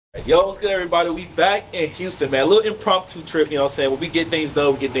Yo, what's good, everybody? We back in Houston, man. A little impromptu trip, you know what I'm saying? When we get things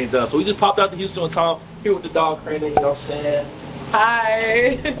done, we get things done. So we just popped out to Houston with Tom, here with the dog Cranon, you know what I'm saying?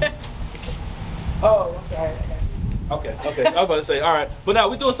 Hi. Oh, I'm sorry. Okay. I was about to say, all right. But now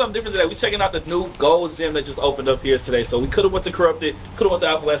we're doing something different today. We're checking out the new Gold's Gym that just opened up here today. So we could have went to Corrupted, could have went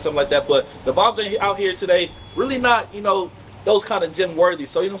to Affiliations, something like that. But the vibes out here today, really not, you know, those kind of gym worthy.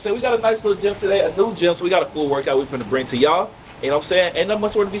 So, you know what I'm saying? We got a nice little gym today, a new gym. So we got a full workout we're going to bring to y'all. You know what I'm saying? Ain't not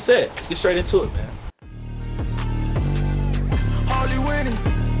much more to be said. Let's get straight into it, man. Harley winning.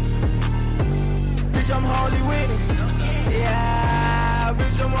 Bitch, I'm Harley winning. Yeah,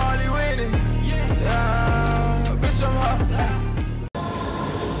 bitch, I'm Harley winning. Yeah, bitch, I'm Harley.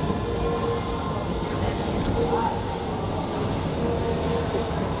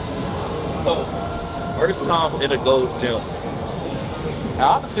 So, first time in a Gold's Gym.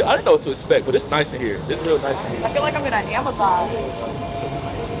 Honestly, I didn't know what to expect, but it's nice in here. It's real nice in here. I feel like I'm in an Amazon.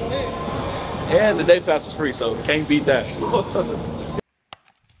 And the day pass was free, so can't beat that.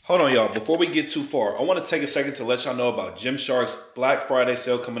 Hold on, y'all. Before we get too far, I want to take a second to let y'all know about Gymshark's Black Friday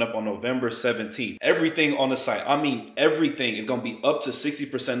sale coming up on November 17th. Everything on the site, I mean everything, is going to be up to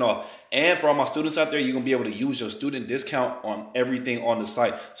 60% off. And for all my students out there, you're going to be able to use your student discount on everything on the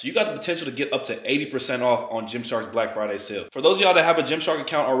site. So you got the potential to get up to 80% off on Gymshark's Black Friday sale. For those of y'all that have a Gymshark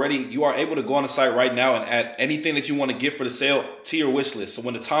account already, you are able to go on the site right now and add anything that you want to get for the sale to your wish list. So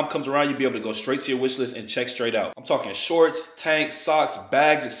when the time comes around, you'll be able to go straight to your wish list and check straight out. I'm talking shorts, tanks, socks,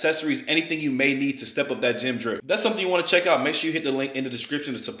 bags, accessories, anything you may need to step up that gym drip. If that's something you want to check out, make sure you hit the link in the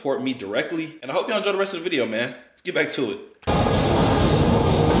description to support me directly. And I hope y'all enjoy the rest of the video, man. Let's get back to it.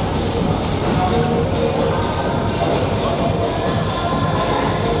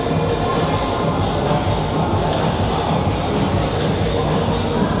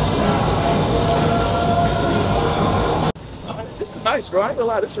 This is nice, bro. I ain't gonna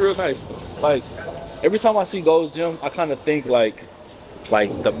lie, this is real nice. Like, every time I see Gold's Gym, I kind of think like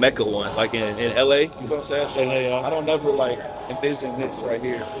the Mecca one, like in LA, you know what I'm saying? So I don't never like envision this right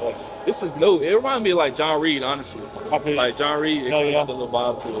here. Like, this is new. It reminds me of like John Reed, honestly. Like John Reed, it got a little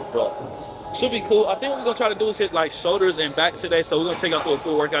vibe to it, but should be cool. I think what we're gonna try to do is hit like shoulders and back today, so we're gonna take out through a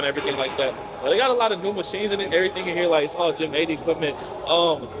full workout and everything like that. But they got a lot of new machines in it, everything in here, like it's all Gym 80 equipment.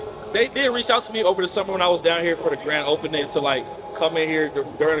 They did reach out to me over the summer when I was down here for the grand opening to like come in here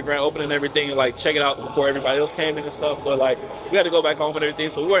during the grand opening and everything and like check it out before everybody else came in and stuff. But like we had to go back home and everything,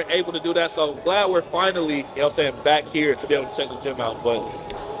 so we weren't able to do that. So I'm glad we're finally, you know what I'm saying, back here to be able to check the gym out. But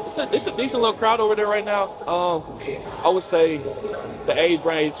it's a decent little crowd over there right now. I would say the age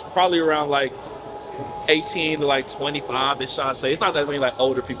range probably around like 18 to like 25-ish, I'd say. It's not that many like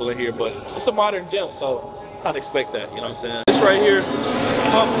older people in here, but it's a modern gym, so I'd expect that, you know what I'm saying? This right here,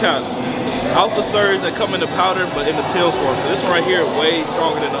 pump caps. Alpha Surge that come in the powder, but in the pill form. So this one right here, way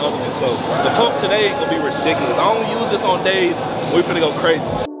stronger than the other one. So the pump today is gonna be ridiculous. I only use this on days when we're finna go crazy.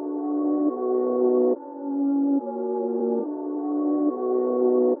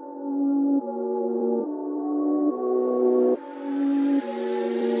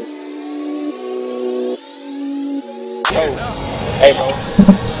 Oh, hey bro,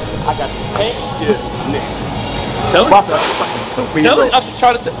 I got the tank. Yeah. Tell them. I'm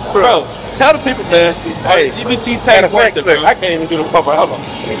trying to tell, bro. Tell the people, man. Hey, GBT tank worth it, bro. I can't even do the pump. Hold on.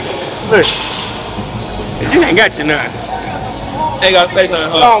 Look, you ain't got your nothing. Ain't gotta say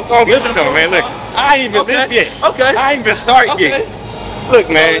nothing. Go on, get you some, man. Look, I ain't even live yet. Okay. I ain't even start yet. Look,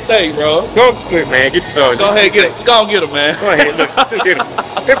 man. Say, bro. Go, look, man. Get your some. Go ahead, get it. Just go and get him, man. Go ahead, look. Get him.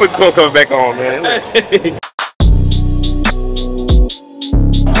 They put the phone cover back on, man. Look.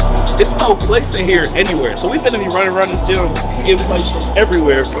 It's no place in here anywhere, so we finna be running around this gym, getting place from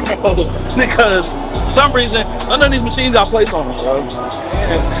everywhere, bro. Because for some reason none of these machines got place on them, bro.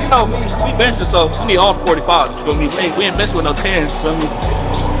 And you know, we benching, so we need all 45s. You feel me? We ain't benching with no 10s. You feel me?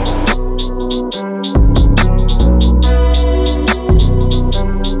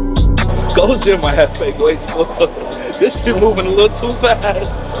 Gold's Gym might have fake weights. This shit moving a little too fast.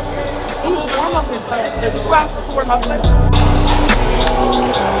 It was warm up inside. This is where I was supposed to warm up inside.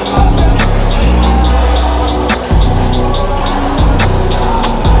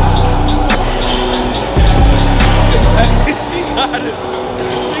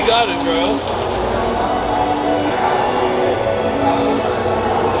 She got it, bro.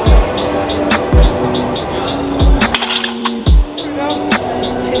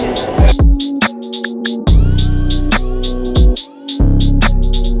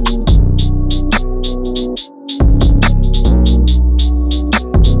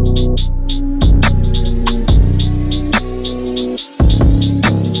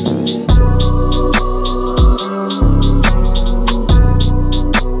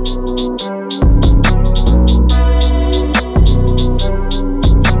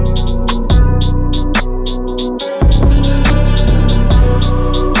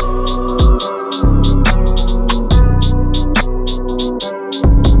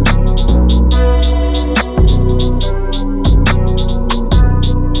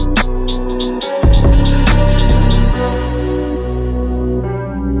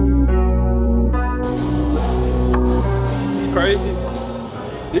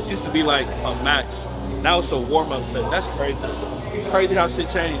 This used to be like a max. Now it's a warm-up set. That's crazy. Crazy how shit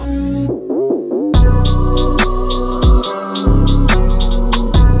changed.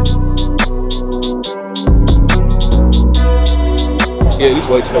 Yeah, these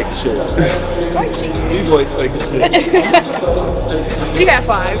weights fake as shit. These weights fake as shit. You had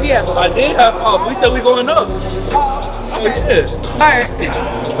 5. You had 5. I did have 5. We said we going up. Oh, So okay. yeah.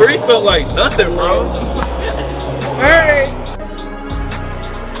 Alright. 3 felt like nothing, bro. Alright.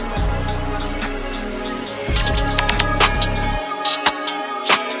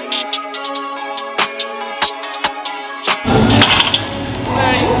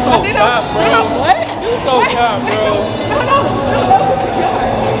 Man, you so fat, bro. What? You so fat, bro. No,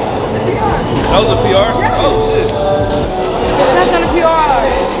 That was a PR? Oh shit. that's not a PR.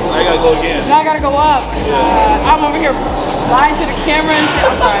 I gotta go again. Now I gotta go up. I'm over here lying to the camera and shit.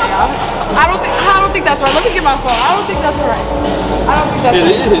 I'm sorry, y'all. I don't think that's right. Let me get my phone. I don't think that's right. I don't think that's It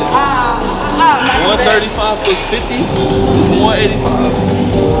right. is. 135 plus 50 is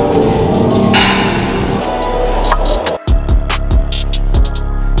 185.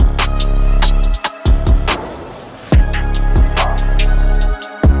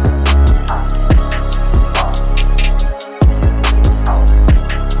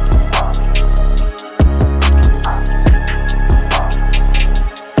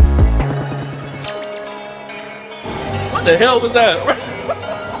 What the hell was that?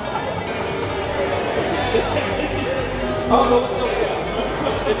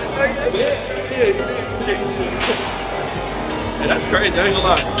 Yeah, that's crazy. I ain't gonna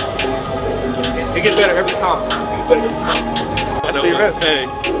lie. It gets better every time. It gets better every time. I know. Hey,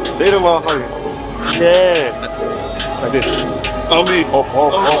 Later, motherfucker. Yeah. Like this. on me.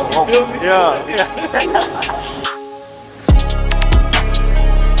 Oh. You feel me? Yeah.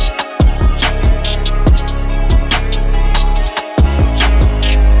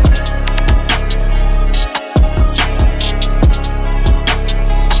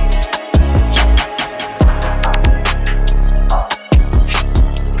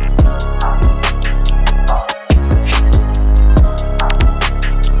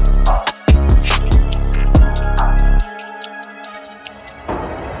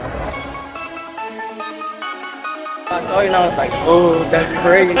 So you know, it's like, oh, that's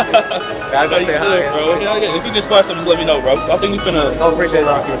crazy. Gotta go say hi, bro. Yeah. If you can spot something, just let me know, bro. I think we finna. Oh, appreciate it,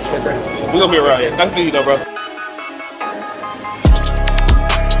 Rocky. Yes, sir. We gonna be around here. Nice to meet you, though, bro.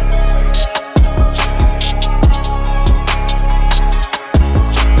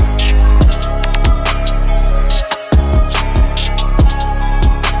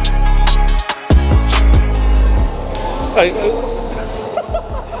 Like,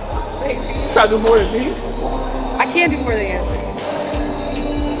 try to do more than me. I can't do more than you.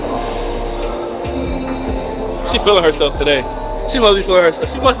 She feeling herself today. She must be feeling herself.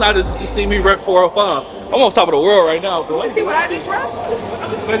 She must not just see me rep 405. I'm on top of the world right now. But See what I just wrote?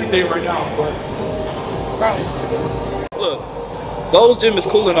 anything right now, but look, Gold's Gym is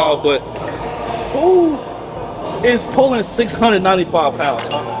cool and all, but who is pulling 695 pounds?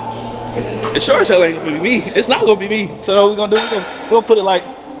 It sure as hell ain't gonna be me. It's not gonna be me. So what we're gonna do? We're gonna put it like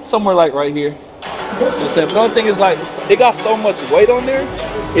somewhere like right here. So the only thing is like it got so much weight on there,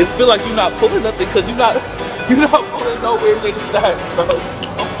 it feel like you're not pulling nothing because you're not pulling nowhere near the stack, bro.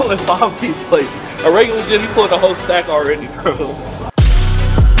 I'm pulling 5-piece plates. A regular gym, you pull the whole stack already, bro.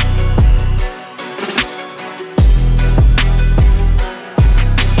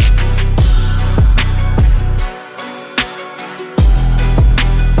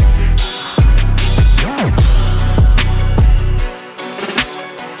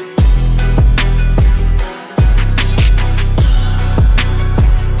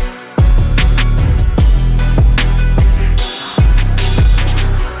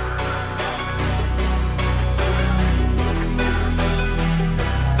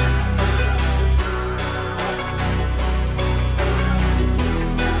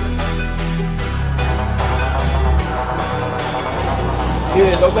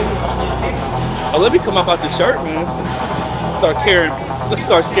 Yeah, don't make me. Oh, let me come up out the shirt, man. Let's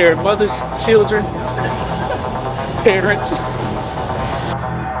start scaring mothers, children, parents.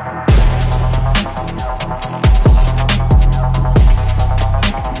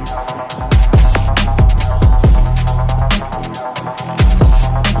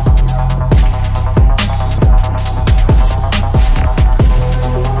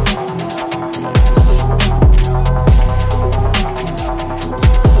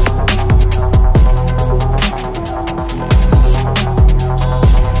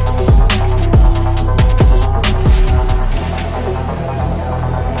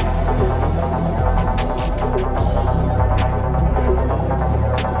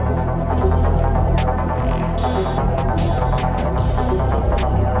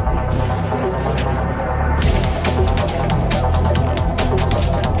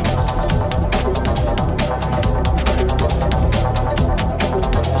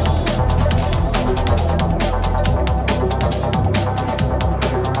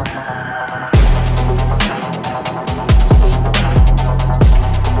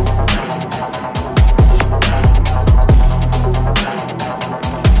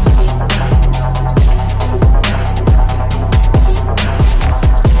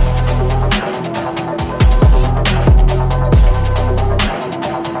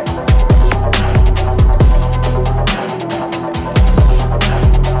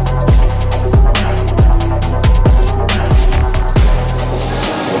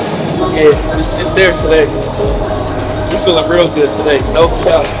 there today. We're feeling real good today. No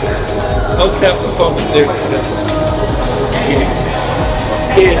cap. No cap performance there today.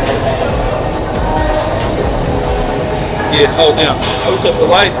 Yeah. Yeah, oh damn. I would touch the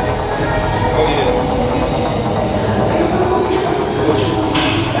light. Oh yeah.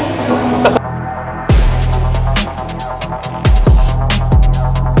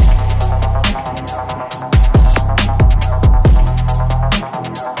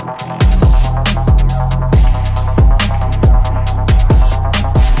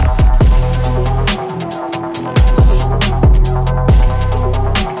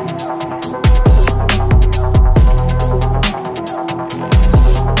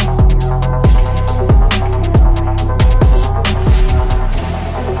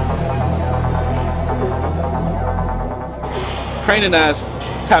 Cranon has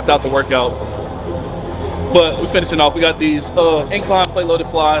tapped out the workout, but we're finishing off. We got these incline plate loaded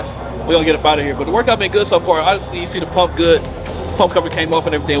flies. We're gonna get up out of here, but the workout been good so far. Obviously, you see the pump good. Pump cover came off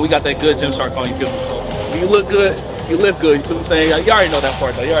and everything. We got that good Gymshark on, you feel me? So when you look good, you live good. You feel what I'm saying? You already know that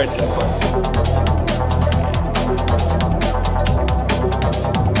part, though. You already know that part.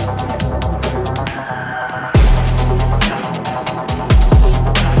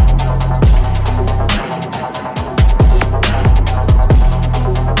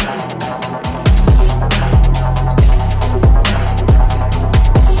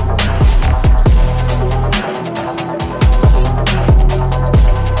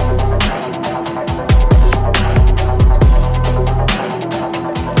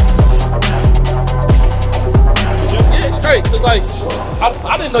 Like,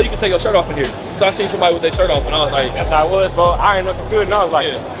 I didn't know you could take your shirt off in here. So I seen somebody with their shirt off, and I was like, That's how I was, bro. I ain't looking good, and I was like,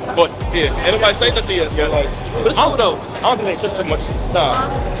 yeah. But yeah, and nobody say nothing yet. So like, but it's cool though. I don't think they took too much.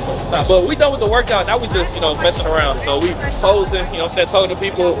 Nah. But we done with the workout. Now we just, messing around. So we posing, you know what I'm saying, talking to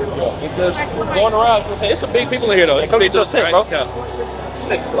people. We just going around, you know what I'm saying? It's some big people in here though. It's some big set, right?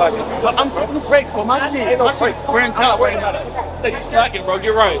 bro. I'm taking a break for my shit. My shit burnt out right now. Say you slacking, bro.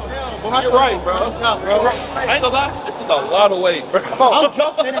 You're right. You're right, bro. I ain't gonna lie. This is a lot of weight, bro. I'm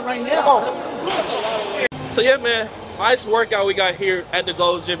jump sitting right now. So yeah, man. Nice workout we got here at the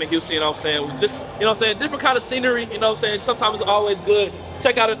Gold's Gym in Houston, you know what I'm saying? We just, you know what I'm saying, different kind of scenery, you know what I'm saying? Sometimes it's always good.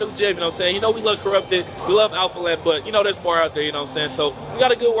 Check out a new gym, you know what I'm saying? You know we love Corrupted, we love Alpha Land, but you know there's more out there, you know what I'm saying? So we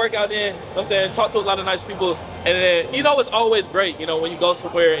got a good workout in, you know what I'm saying? Talk to a lot of nice people, and then, you know, it's always great, you know, when you go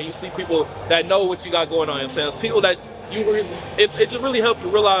somewhere and you see people that know what you got going on, you know what I'm saying? It's people that you really, it just really helps you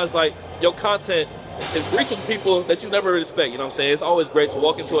realize, like, your content is reaching people that you never expect, you know what I'm saying? It's always great to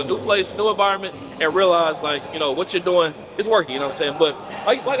walk into a new place, new environment, and realize, like, you know, what you're doing is working, you know what I'm saying? But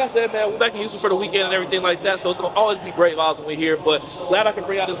like I said, man, we're back in Houston for the weekend and everything like that, so it's gonna always be great vibes when we're here. But glad I can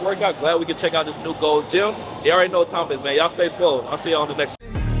bring out this workout, glad we can check out this new Gold's Gym. You already know what time it is, man. Y'all stay swole. I'll see you on the next one.